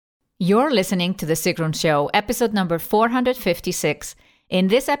You're listening to The Sigrun Show, episode number 456. In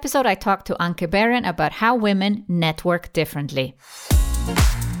this episode, I talked to Anke Beeren about how women network differently.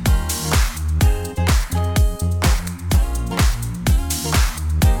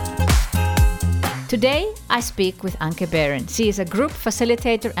 Today, I speak with Anke Beeren. She is a group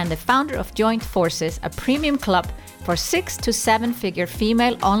facilitator and the founder of Joint Forces, a premium club for 6 to 7 figure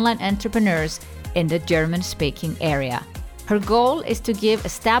female online entrepreneurs in the German-speaking area. Her goal is to give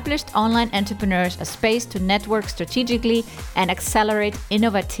established online entrepreneurs a space to network strategically and accelerate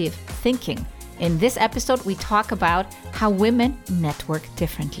innovative thinking. In this episode, we talk about how women network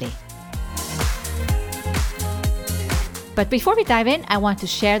differently. But before we dive in, I want to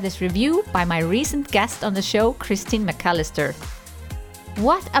share this review by my recent guest on the show, Christine McAllister.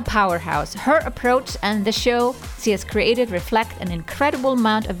 What a powerhouse. Her approach and the show she has created reflect an incredible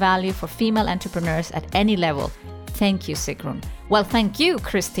amount of value for female entrepreneurs at any level. Thank you, Sigrun. Well, thank you,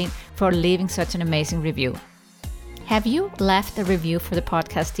 Christine, for leaving such an amazing review. Have you left a review for the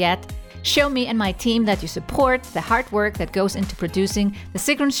podcast yet? Show me and my team that you support the hard work that goes into producing The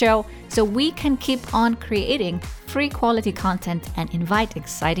Sigrun Show so we can keep on creating free quality content and invite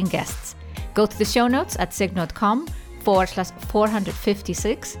exciting guests. Go to the show notes at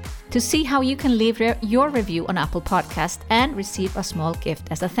sigrun.com/456 to see how you can leave your review on Apple Podcast and receive a small gift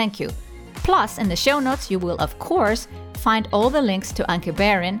as a thank you. Plus, in the show notes, you will, of course, find all the links to Anke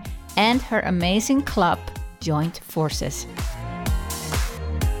Beeren and her amazing club, Joint Forces.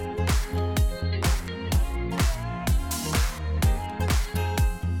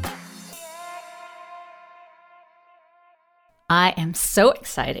 I am so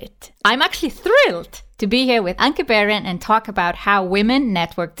excited. I'm actually thrilled to be here with Anke Beeren and talk about how women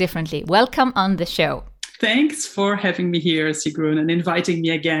network differently. Welcome on the show. Thanks for having me here, Sigrun, and inviting me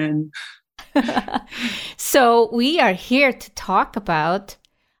again. So we are here to talk about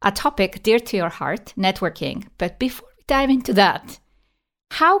a topic dear to your heart, networking. But before we dive into that,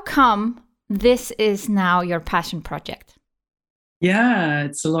 how come this is now your passion project? Yeah,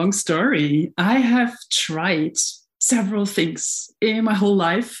 it's a long story. I have tried several things in my whole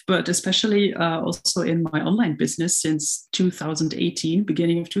life, but especially also in my online business since 2018,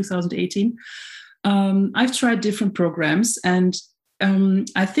 beginning of 2018. I've tried different programs, and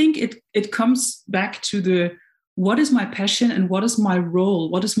I think it comes back to what is my passion and what is my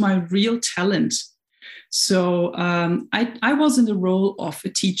role, what is my real talent. So I was in the role of a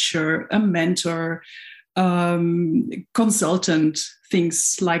teacher, a mentor, consultant,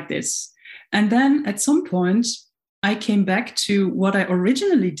 things like this. And then at some point, I came back to what I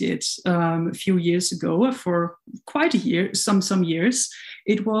originally did a few years ago for quite a year, some years.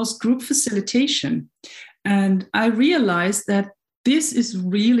 It was group facilitation. And I realized that this is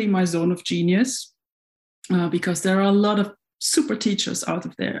really my zone of genius because there are a lot of super teachers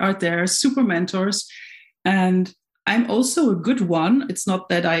out there, super mentors. And I'm also a good one. It's not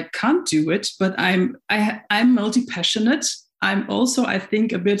that I can't do it, but I'm multi-passionate. I'm also, I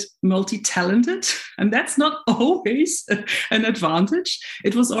think, a bit multi-talented, and that's not always an advantage.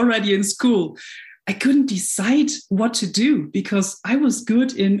 It was already in school. I couldn't decide what to do because I was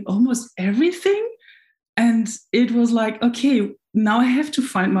good in almost everything. And it was like, okay, now I have to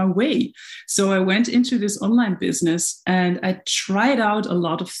find my way. So I went into this online business and I tried out a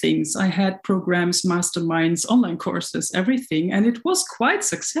lot of things. I had programs, masterminds, online courses, everything, and it was quite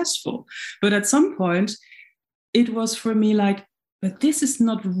successful. But at some point, it was for me like, but this is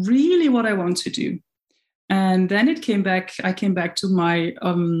not really what I want to do. And then I came back to my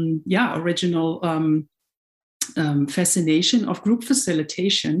original fascination of group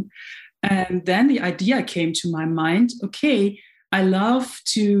facilitation. And then the idea came to my mind, okay, I love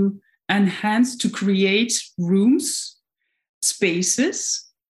to create rooms, spaces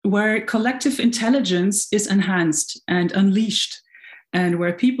where collective intelligence is enhanced and unleashed, and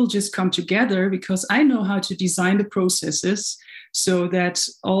where people just come together because I know how to design the processes so that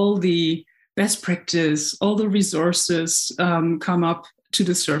all the best practice, all the resources come up to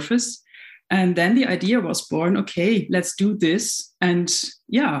the surface. And then the idea was born, okay, let's do this. And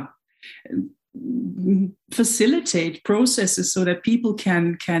facilitate processes so that people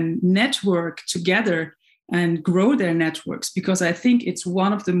can network together and grow their networks. Because I think it's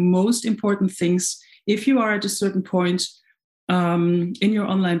one of the most important things if you are at a certain point in your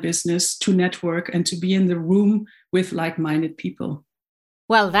online business to network and to be in the room with like-minded people.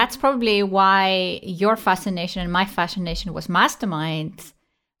 Well, that's probably why your fascination and my fascination was masterminds,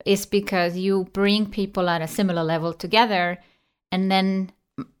 is because you bring people at a similar level together, and then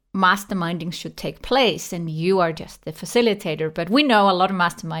masterminding should take place and you are just the facilitator. But we know a lot of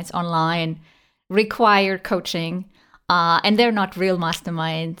masterminds online require coaching and they're not real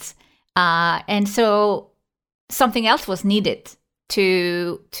masterminds. And so something else was needed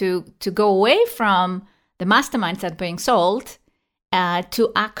to go away from the masterminds that are being sold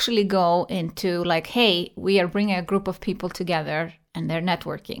to actually go into like, hey, we are bringing a group of people together and they're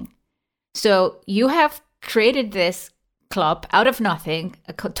networking. So you have created this club out of nothing,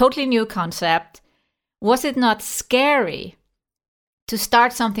 a totally new concept. Was it not scary to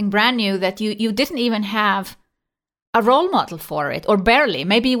start something brand new that you didn't even have a role model for it, or barely?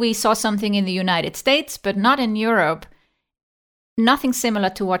 Maybe we saw something in the United States, but not in Europe. Nothing similar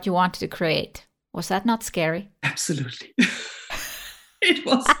to what you wanted to create. Was that not scary? Absolutely. It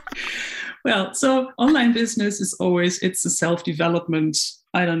was. Well, so online business is always, it's a self-development,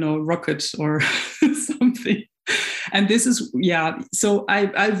 I don't know, rocket or something. And this is, so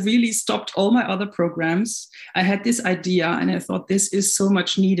I really stopped all my other programs. I had this idea and I thought this is so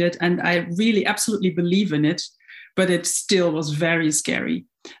much needed. And I really absolutely believe in it, but it still was very scary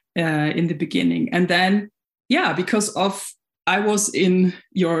in the beginning. And then, because I was in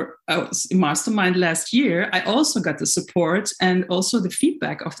mastermind last year, I also got the support and also the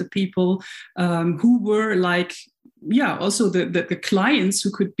feedback of the people who were like, also the clients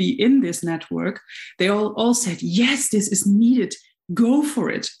who could be in this network. They all said, yes, this is needed. Go for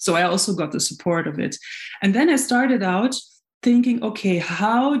it. So I also got the support of it. And then I started out thinking, okay,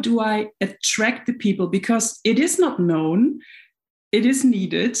 how do I attract the people? Because it is not known, it is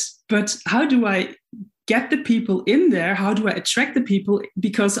needed, but how do I get the people in there? How do I attract the people?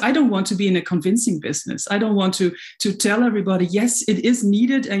 Because I don't want to be in a convincing business. I don't want to tell everybody, yes, it is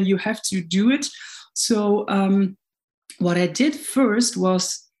needed and you have to do it. So what I did first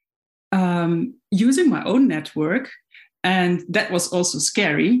was using my own network. And that was also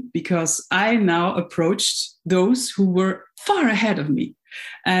scary because I now approached those who were far ahead of me.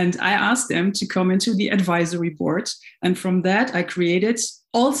 And I asked them to come into the advisory board. And from that, I created,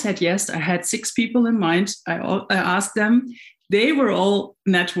 all said yes. I had 6 people in mind. I asked them, they were all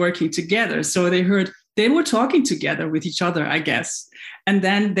networking together. So they were talking together with each other, I guess. And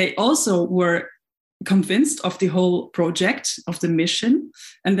then they also were convinced of the whole project, of the mission.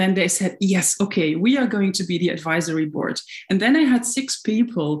 And then they said, yes, okay, we are going to be the advisory board. And then I had 6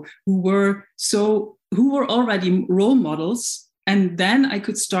 people who were already role models. And then I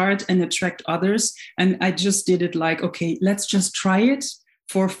could start and attract others. And I just did it like, okay, let's just try it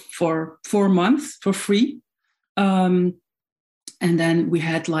for 4 months for free. And then we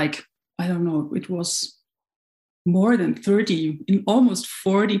had like, I don't know, it was more than 30, almost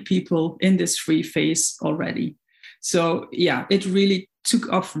 40 people in this free phase already. So it really took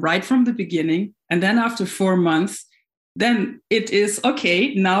off right from the beginning. And then after 4 months, then it is,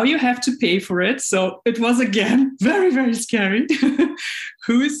 okay, now you have to pay for it. So it was again very, very scary.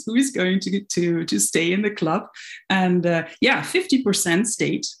 who is going to stay in the club? And 50%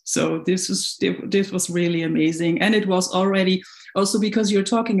 stayed. So this was really amazing. And it was already also because you're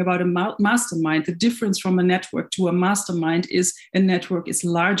talking about a mastermind. The difference from a network to a mastermind is a network is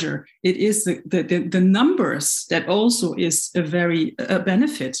larger. It is the numbers that also is a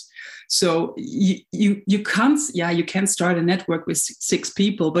benefit. So you can start a network with 6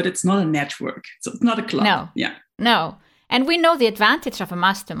 people, but it's not a network. So it's not a club. No. And we know the advantage of a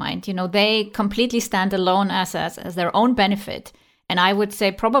mastermind. You know, they completely stand alone as their own benefit. And I would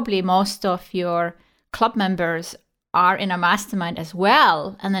say probably most of your club members are in a mastermind as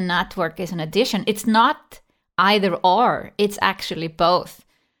well, and the network is an addition. It's not either or, it's actually both.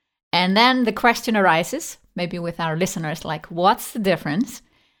 And then the question arises, maybe with our listeners, like, what's the difference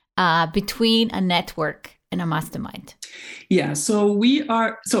between a network and a mastermind? So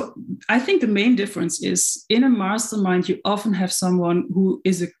I think the main difference is in a mastermind, you often have someone who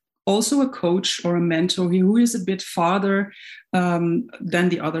is also a coach or a mentor who is a bit farther than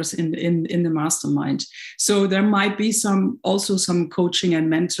the others in the mastermind. So there might be some coaching and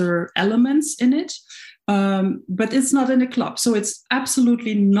mentor elements in it. But it's not in a club. So it's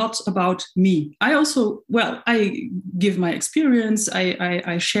absolutely not about me. I give my experience.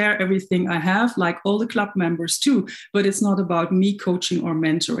 I share everything I have, like all the club members too, but it's not about me coaching or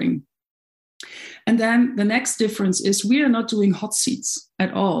mentoring. And then the next difference is we are not doing hot seats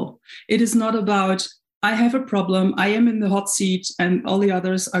at all. It is not about, I have a problem, I am in the hot seat, and all the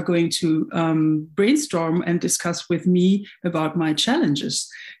others are going to brainstorm and discuss with me about my challenges.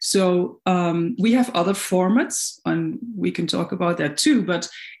 So we have other formats, and we can talk about that too. But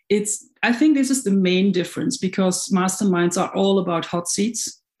I think this is the main difference, because masterminds are all about hot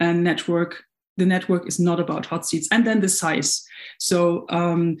seats, and the network is not about hot seats. And then the size. So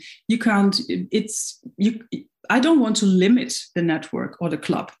I don't want to limit the network or the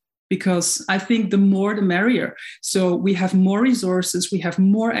club. because I think the more the merrier. So we have more resources, we have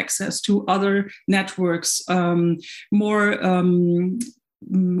more access to other networks, more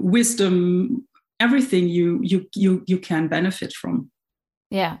wisdom, everything you can benefit from.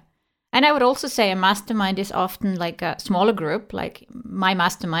 Yeah. And I would also say a mastermind is often like a smaller group. Like my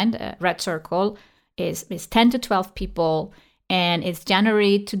mastermind, Red Circle, is 10 to 12 people, and it's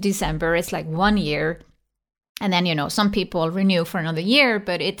January to December. It's like 1 year. And then, you know, some people renew for another year,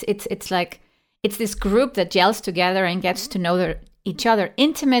 but it's like, it's this group that gels together and gets to know each other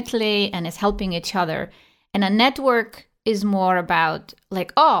intimately and is helping each other. And a network is more about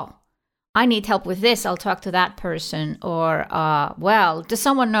like, oh, I need help with this, I'll talk to that person. Or, well, does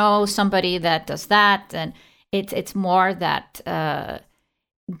someone know somebody that does that? And it's more that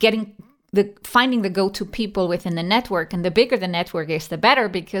finding the go-to people within the network. And the bigger the network is, the better,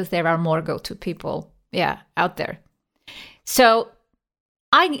 because there are more go-to people out there. So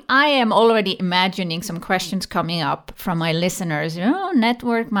I am already imagining some questions coming up from my listeners. Oh,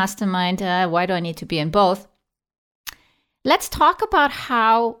 network, mastermind, why do I need to be in both? Let's talk about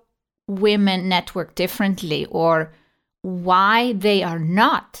how women network differently, or why they are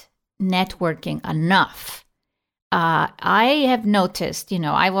not networking enough. I have noticed, you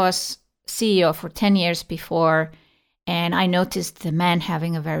know, I was CEO for 10 years before, and I noticed the men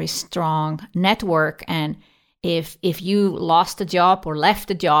having a very strong network. And if you lost a job or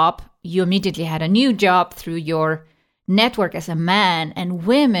left a job, you immediately had a new job through your network as a man. And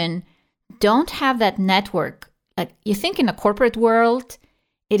women don't have that network. Like, you think in the corporate world,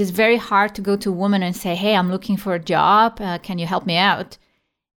 it is very hard to go to a woman and say, hey, I'm looking for a job. Can you help me out?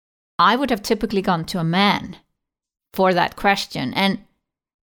 I would have typically gone to a man for that question. And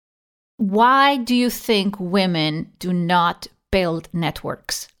why do you think women do not build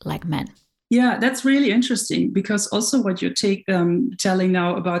networks like men? Yeah, that's really interesting, because also what you're telling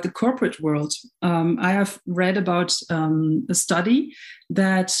now about the corporate world, I have read about a study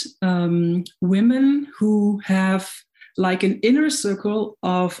that women who have like an inner circle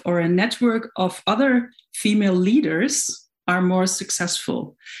of, or a network of other female leaders, are more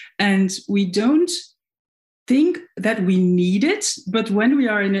successful. And we don't think that we need it, but when we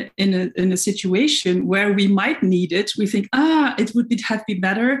are in a situation where we might need it, we think, it would be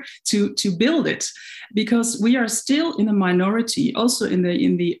better to build it, because we are still in a minority, also in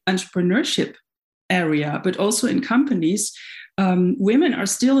the entrepreneurship area, but also in companies. Women are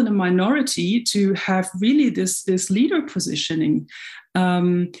still in a minority to have really this leader positioning.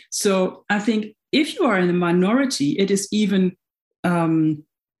 So I think if you are in a minority, it is even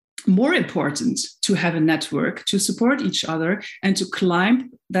more important to have a network, to support each other and to climb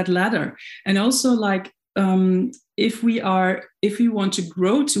that ladder. And also, like, if we want to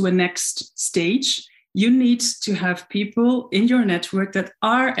grow to a next stage, you need to have people in your network that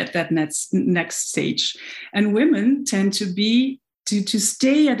are at that next stage. And women tend to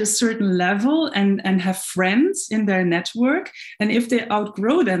stay at a certain level and have friends in their network. And if they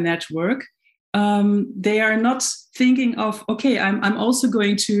outgrow their network, they are not thinking of, okay, I'm also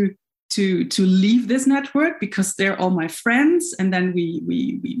going to leave this network because they're all my friends, and then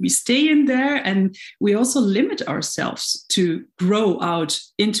we stay in there, and we also limit ourselves to grow out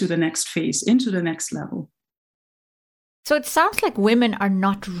into the next phase, into the next level. So it sounds like women are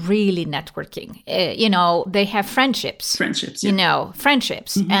not really networking. They have friendships. Yeah.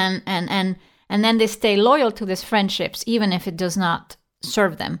 Friendships. Mm-hmm. And then they stay loyal to these friendships, even if it does not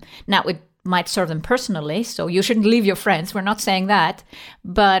serve them. Now, it might serve them personally, so you shouldn't leave your friends. We're not saying that.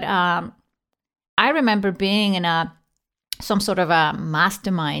 But I remember being in some sort of a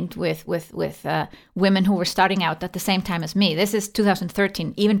mastermind with women who were starting out at the same time as me. This is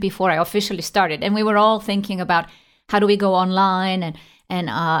 2013, even before I officially started. And we were all thinking about, how do we go online? And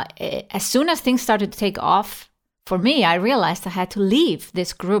as soon as things started to take off for me, I realized I had to leave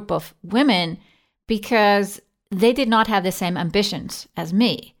this group of women because they did not have the same ambitions as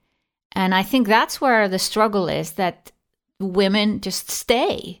me. And I think that's where the struggle is, that women just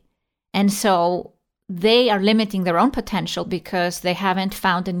stay. And so they are limiting their own potential because they haven't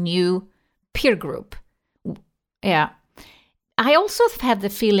found a new peer group. Yeah. I also have the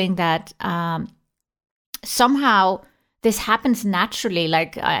feeling that somehow this happens naturally.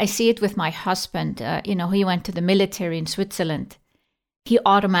 Like, I see it with my husband. He went to the military in Switzerland. He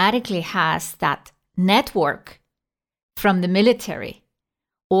automatically has that network from the military.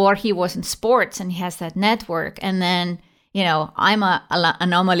 Or he was in sports and he has that network. And then, I'm an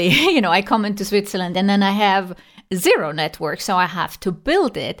anomaly. I come into Switzerland and then I have zero network. So I have to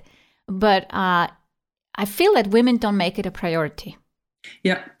build it. But I feel that women don't make it a priority.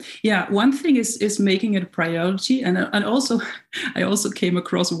 Yeah. One thing is making it a priority, and also, I also came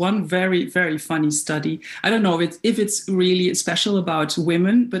across one very very funny study. I don't know if it's really special about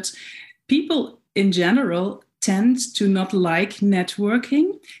women, but people in general tend to not like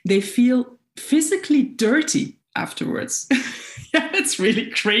networking. They feel physically dirty afterwards. Yeah, it's really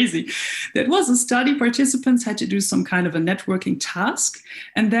crazy. That was a study. Participants had to do some kind of a networking task,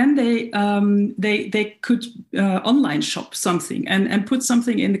 and then they could online shop something and put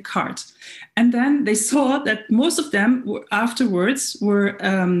something in the cart. And then they saw that most of them afterwards were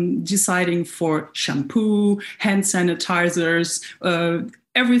deciding for shampoo, hand sanitizers,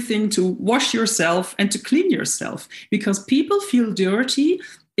 everything to wash yourself and to clean yourself, because people feel dirty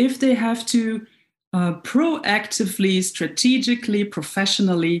if they have to proactively, strategically,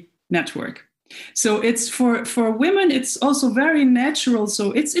 professionally network. So it's for women, it's also very natural.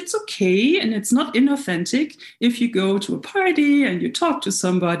 So it's okay, and it's not inauthentic if you go to a party and you talk to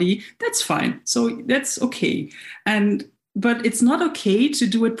somebody. That's fine. So that's okay. But it's not okay to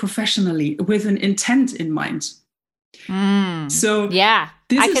do it professionly with an intent in mind. So yeah,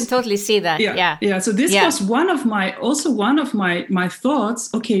 I can totally see that. Yeah. So this was one of my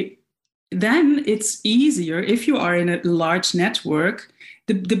thoughts. Okay, then it's easier if you are in a large network.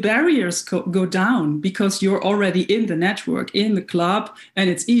 The barriers go down because you're already in the network, in the club, and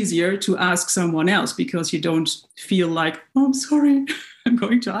it's easier to ask someone else because you don't feel like, oh, I'm sorry, I'm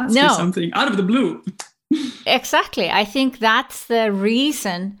going to ask you something out of the blue. Exactly. I think that's the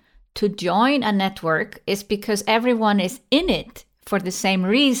reason to join a network, is because everyone is in it for the same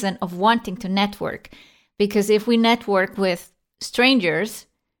reason of wanting to network. Because if we network with strangers,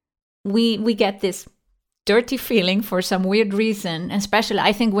 we get this dirty feeling for some weird reason. Especially,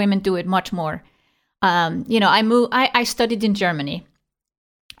 I think women do it much more. I studied in Germany,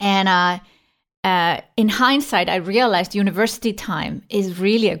 and in hindsight, I realized university time is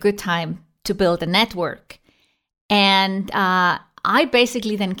really a good time to build a network. And I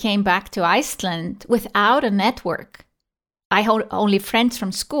basically then came back to Iceland without a network. I had only friends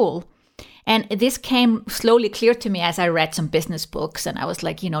from school. And this came slowly clear to me as I read some business books, and I was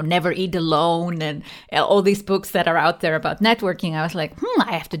like, Never Eat Alone, and all these books that are out there about networking. I was like,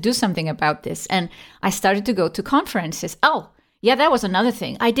 I have to do something about this. And I started to go to conferences. Oh, yeah, that was another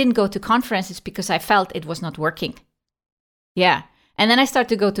thing. I didn't go to conferences because I felt it was not working. Yeah. And then I started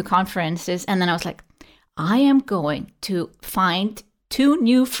to go to conferences, and then I was like, I am going to find 2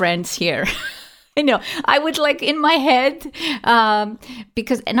 new friends here. I would in my head,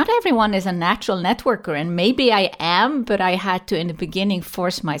 because not everyone is a natural networker, and maybe I am, but I had to in the beginning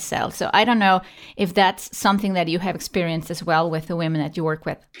force myself. So I don't know if that's something that you have experienced as well with the women that you work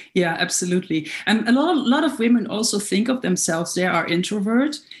with. Yeah, absolutely. And a lot of women also think of themselves, they are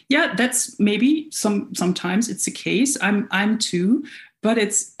introvert. Yeah, that's maybe sometimes it's the case. I'm too. But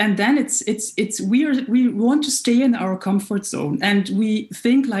it's we want to stay in our comfort zone, and we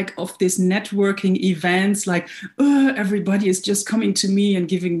think of this networking events, everybody is just coming to me and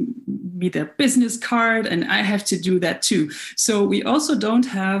giving me their business card, and I have to do that too. So we also don't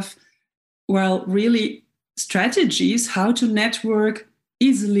have, really strategies how to network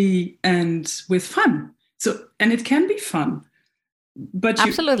easily and with fun. So, and it can be fun.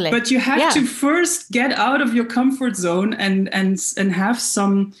 Absolutely. But you have to first get out of your comfort zone and have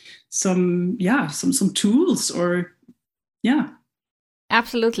some tools or.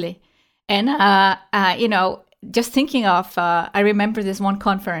 Absolutely. And just thinking of, I remember this one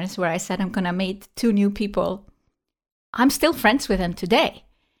conference where I said I'm going to meet 2 new people. I'm still friends with them today.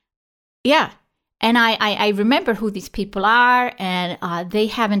 Yeah. And I remember who these people are, and they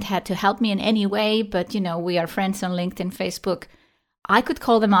haven't had to help me in any way, but we are friends on LinkedIn, Facebook. I could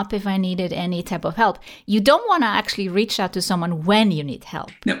call them up if I needed any type of help. You don't want to actually reach out to someone when you need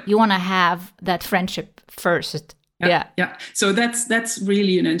help. No. You want to have that friendship first. Yeah. So that's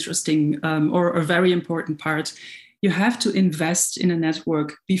really an interesting or a very important part. You have to invest in a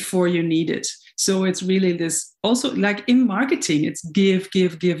network before you need it. So it's really this also in marketing, it's give,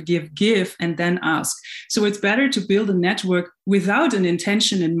 and then ask. So it's better to build a network without an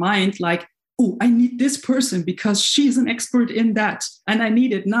intention in mind, oh, I need this person because she's an expert in that and I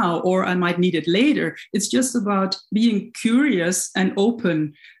need it now, or I might need it later. It's just about being curious and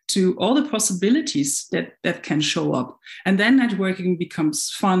open to all the possibilities that can show up. And then networking becomes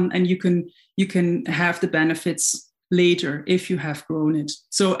fun, and you can have the benefits later if you have grown it.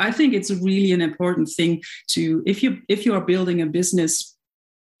 So I think it's really an important thing to, if you are building a business,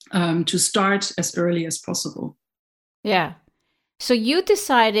 to start as early as possible. Yeah. So you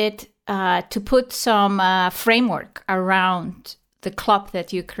decided to put some framework around the club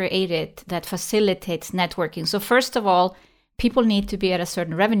that you created that facilitates networking. So first of all, people need to be at a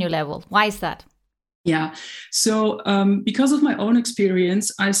certain revenue level. Why is that? Yeah. So because of my own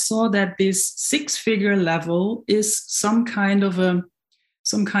experience, I saw that this 6-figure level is some kind of a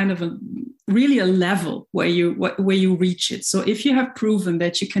really a level where you reach it. So if you have proven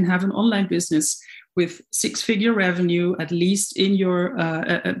that you can have an online business with 6-figure revenue, at least in your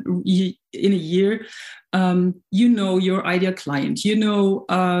in a year, you know your ideal client, you know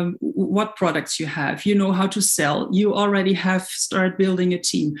what products you have, you know how to sell, you already have started building a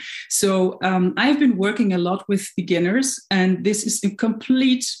team. So I've been working a lot with beginners, and this is a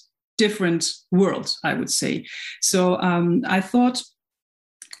complete different world, I would say. So I thought,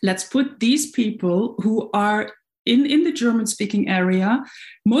 let's put these people who are in the German-speaking area,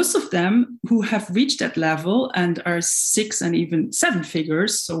 most of them who have reached that level and are 6 and even 7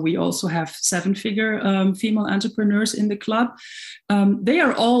 figures. So we also have 7-figure female entrepreneurs in the club. They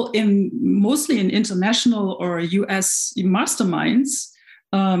are all mostly in international or US masterminds,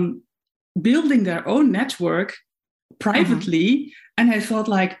 building their own network privately. And I felt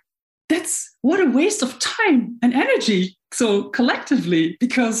like, what a waste of time and energy. So collectively,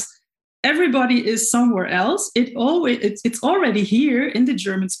 because everybody is somewhere else. It's already here in the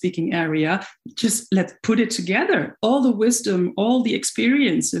German-speaking area. Just let's put it together. All the wisdom, all the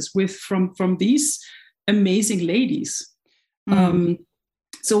experiences from these amazing ladies.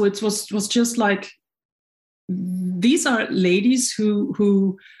 So it was just like, these are ladies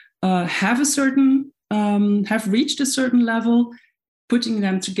who have reached a certain level, putting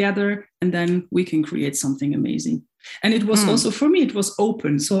them together, and then we can create something amazing. And it was also, for me, it was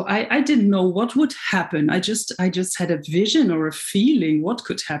open. So I didn't know what would happen. I just had a vision or a feeling what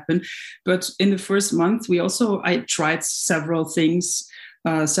could happen. But in the first month, I tried several things,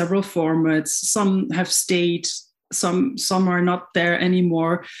 several formats. Some have stayed, some are not there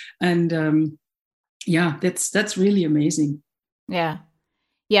anymore. And that's really amazing. Yeah.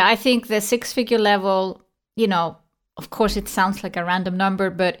 Yeah, I think the 6-figure level, of course, it sounds like a random number,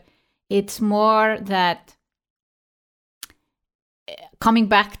 but it's more that, coming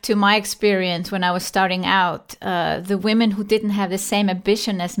back to my experience when I was starting out, the women who didn't have the same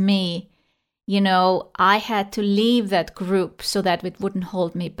ambition as me, I had to leave that group so that it wouldn't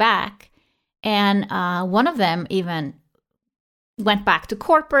hold me back. And one of them even went back to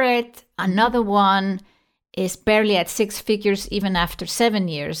corporate. Another one is barely at 6 figures even after 7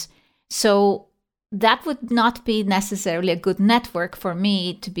 years. So that would not be necessarily a good network for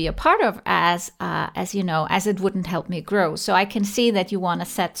me to be a part of, as it wouldn't help me grow. So I can see that you want to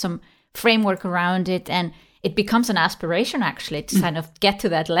set some framework around it, and it becomes an aspiration actually to kind of get to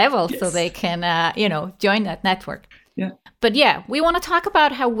that level. Yes. So they can, join that network. Yeah. But yeah, we want to talk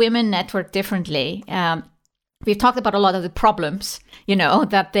about how women network differently. We've talked about a lot of the problems,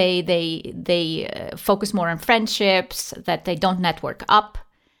 that they focus more on friendships, that they don't network up,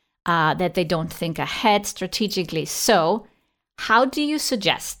 that they don't think ahead strategically. So how do you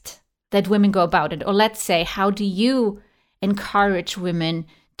suggest that women go about it? Or let's say, how do you encourage women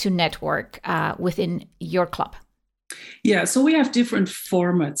to network within your club? Yeah, so we have different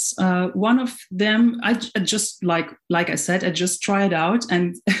formats. One of them, I just like I said, I just tried out,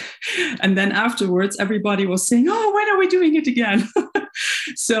 and and then afterwards, everybody was saying, "Oh, when are we doing it again?"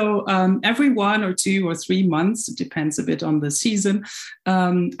 So every 1 or 2 or 3 months, it depends a bit on the season,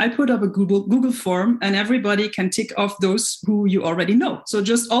 I put up a Google form, and everybody can tick off those who you already know. So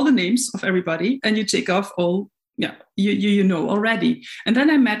just all the names of everybody, and you tick off all. Yeah, you know already. And then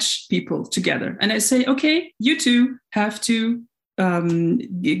I match people together, and I say, okay, you two have to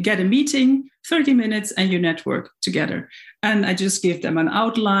get a meeting, 30 minutes, and you network together. And I just give them an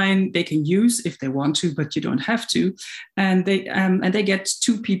outline they can use if they want to, but you don't have to. And they get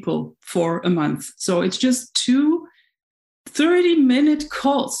 2 people for a month. So it's just 2 30-minute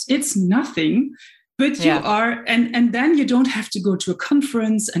calls. It's nothing. But you are, and then you don't have to go to a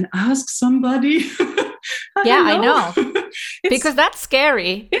conference and ask somebody. I know. Because that's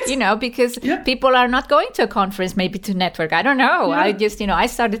scary, because people are not going to a conference maybe to network. I don't know. Yeah. I just, I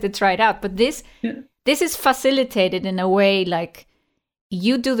started to try it out. But this is facilitated in a way like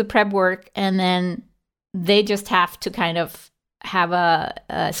you do the prep work, and then they just have to kind of have a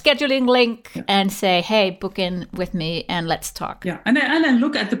scheduling link and say, hey, book in with me and let's talk. Yeah, and I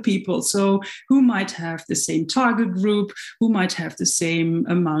look at the people. So who might have the same target group, who might have the same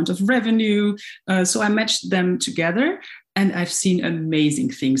amount of revenue. So I matched them together, and I've seen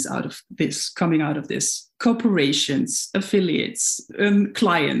amazing things coming out of this. Corporations, affiliates,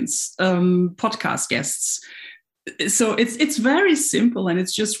 clients, podcast guests. So it's very simple, and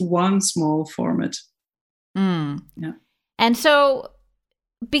it's just one small format. Yeah. And so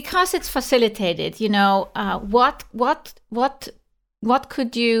because it's facilitated, what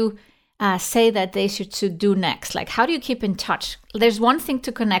could you say that they should do next? Like, how do you keep in touch? There's one thing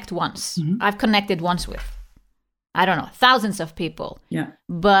to connect once. Mm-hmm. I've connected once with, I don't know, thousands of people. Yeah.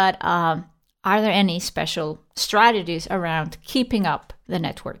 But are there any special strategies around keeping up the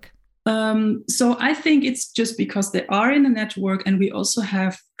network? So I think it's just because they are in a network, and we also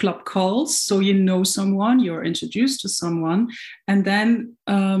have club calls. So you know someone, you're introduced to someone, and then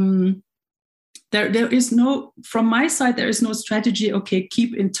there is no, from my side, there is no strategy. Okay,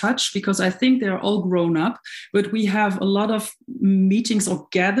 keep in touch, because I think they're all grown up, but we have a lot of meetings or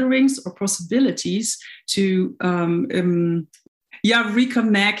gatherings or possibilities to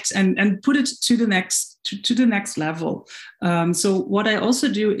reconnect and put it to the next level. So what I also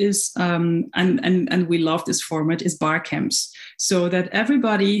do is, and we love this format, is bar camps. So that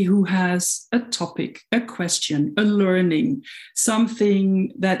everybody who has a topic, a question, a learning,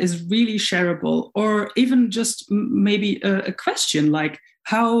 something that is really shareable, or even just maybe a question like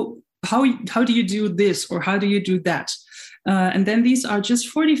how do you do this, or how do you do that? And then these are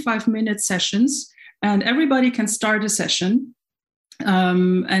just 45-minute sessions, and everybody can start a session.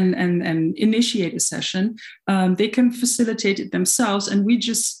 And initiate a session. They can facilitate it themselves, and we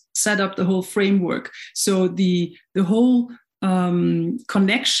just set up the whole framework. So the whole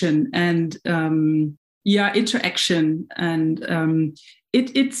connection and interaction, and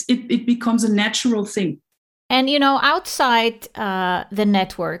it becomes a natural thing. And outside the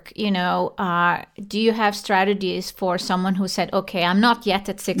network, do you have strategies for someone who said, "Okay, I'm not yet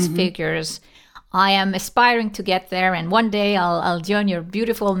at six figures. I am aspiring to get there, and one day I'll join your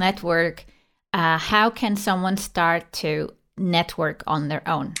beautiful network." How can someone start to network on their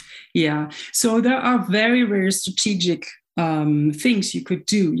own? Yeah, so there are very, very strategic things you could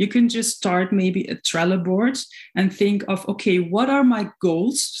do. You can just start maybe a Trello board and think of, okay, what are my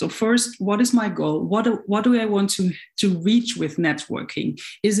goals? So first, what is my goal? What do I want to reach with networking?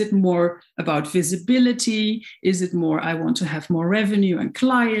 Is it more about visibility? Is it more, I want to have more revenue and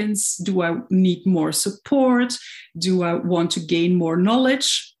clients? Do I need more support? Do I want to gain more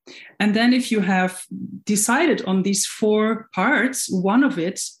knowledge? And then if you have decided on these 4 parts, one of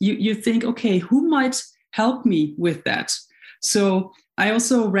it, you think, okay, who might help me with that? So I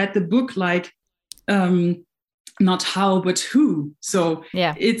also read the book like not how, but who. So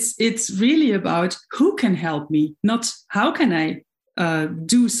it's really about who can help me, not how can I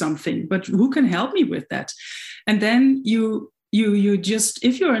do something, but who can help me with that. And then you just,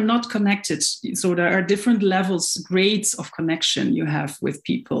 if you are not connected, so there are different levels, grades of connection you have with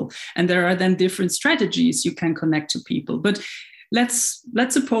people, and there are then different strategies you can connect to people. But let's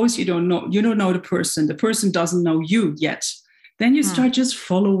suppose you don't know the person doesn't know you yet. Then you start just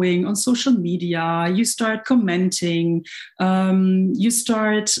following on social media, you start commenting, you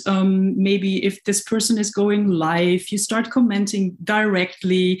start maybe if this person is going live, you start commenting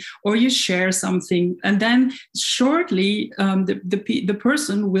directly, or you share something, and then shortly the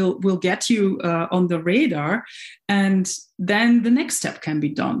person will get you on the radar, and then the next step can be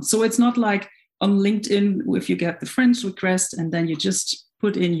done. So it's not like on LinkedIn, if you get the friends request and then you just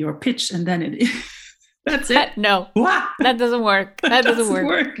put in your pitch and then it that's it. No, what? That doesn't work. That doesn't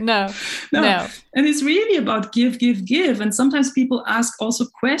work. No. And it's really about give. And sometimes people ask also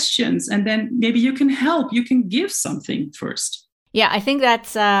questions, and then maybe you can help. You can give something first. Yeah, I think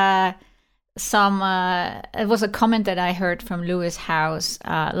that's it was a comment that I heard from Lewis Howes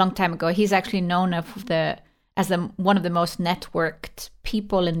a long time ago. He's actually known as one of the most networked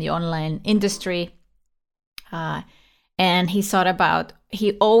people in the online industry. And he thought about,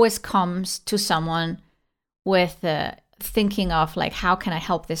 he always comes to someone with thinking of like, how can I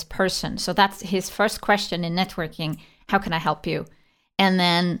help this person? So that's his first question in networking. How can I help you? And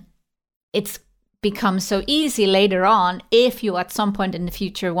then it's becomes so easy later on, if you at some point in the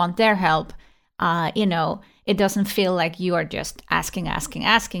future want their help, it doesn't feel like you are just asking.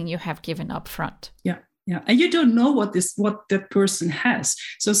 You have given up front. Yeah. And you don't know what that person has.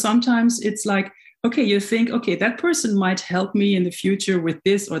 So sometimes it's like, okay, you think, okay, that person might help me in the future with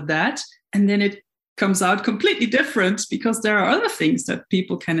this or that. And then it comes out completely different, because there are other things that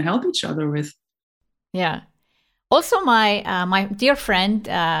people can help each other with. Yeah. Also, my dear friend,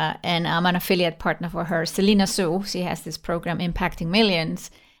 and I'm an affiliate partner for her, Selena Su, she has this program Impacting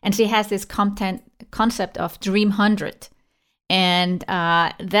Millions, and she has this concept of Dream 100. And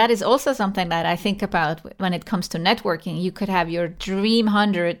that is also something that I think about when it comes to networking. You could have your Dream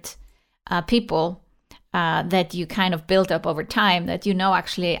 100 people that you kind of build up over time, that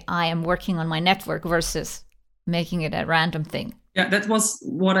actually I am working on my network versus making it a random thing. Yeah, that was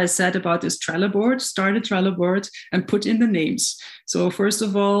what I said about this Trello board. Start a Trello board and put in the names. So first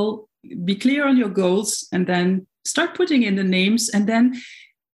of all, be clear on your goals and then start putting in the names. And then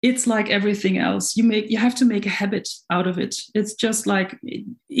it's like everything else. You have to make a habit out of it. It's just like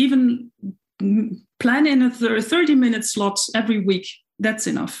even plan in a 30-minute slot every week. That's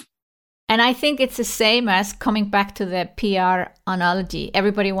enough. And I think it's the same as coming back to the PR analogy.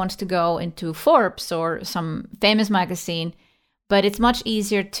 Everybody wants to go into Forbes or some famous magazine, but it's much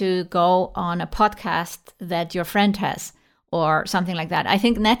easier to go on a podcast that your friend has or something like that. I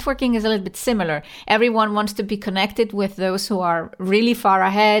think networking is a little bit similar. Everyone wants to be connected with those who are really far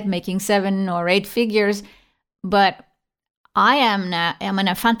ahead, making 7 or 8 figures. But I'm in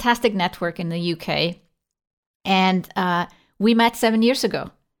a fantastic network in the UK. And we met 7 years ago.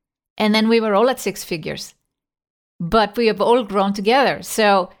 And then we were all at 6 figures. But we have all grown together.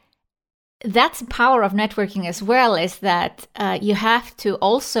 So that's the power of networking as well, is that you have to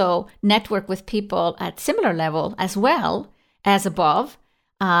also network with people at similar level as well as above,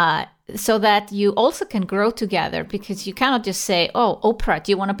 so that you also can grow together, because you cannot just say, oh, Oprah,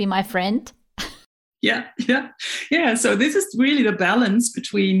 do you want to be my friend? Yeah. So this is really the balance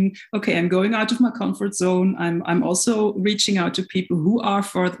between, okay, I'm going out of my comfort zone. I'm also reaching out to people who are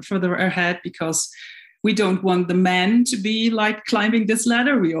further ahead, because we don't want the man to be like climbing this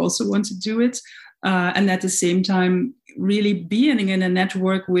ladder. We also want to do it. And at the same time, really being in a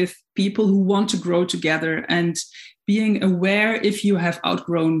network with people who want to grow together and being aware if you have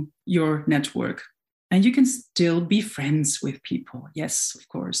outgrown your network. And you can still be friends with people. Yes, of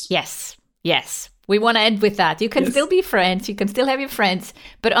course. Yes. We want to end with that. You can still be friends. You can still have your friends,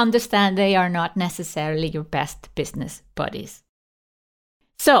 but understand they are not necessarily your best business buddies.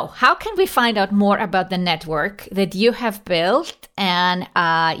 So how can we find out more about the network that you have built? And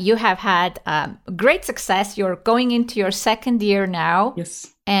you have had great success. You're going into your 2nd year now.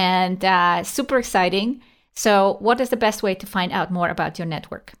 Yes. And super exciting. So what is the best way to find out more about your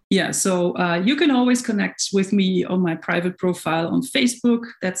network? Yeah, so you can always connect with me on my private profile on Facebook.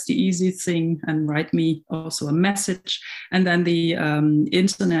 That's the easy thing. And write me also a message. And then the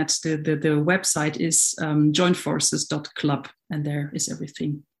internet, the website is joinforces.club. And there is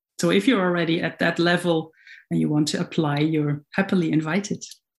everything. So if you're already at that level and you want to apply, you're happily invited.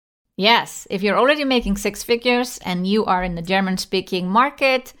 Yes, if you're already making 6 figures and you are in the German-speaking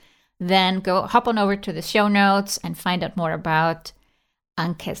market, then go hop on over to the show notes and find out more about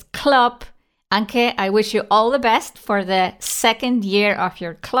Anke's club. Anke, I wish you all the best for the 2nd year of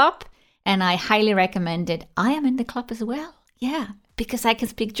your club, and I highly recommend it. I am in the club as well. Yeah, because I can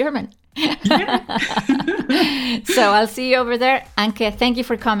speak German. So I'll see you over there. Anke, thank you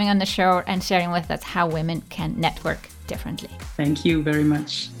for coming on the show and sharing with us how women can network differently. Thank you very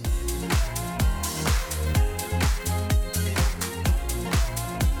much.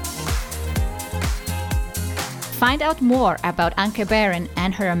 Find out more about Anke Beeren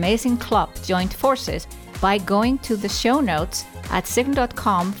and her amazing club, Joint Forces, by going to the show notes at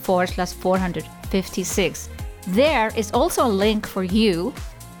sigrun.com/456. There is also a link for you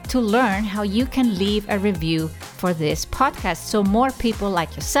to learn how you can leave a review for this podcast so more people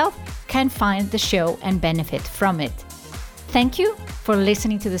like yourself can find the show and benefit from it. Thank you for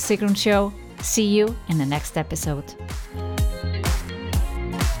listening to The Sigrun Show. See you in the next episode.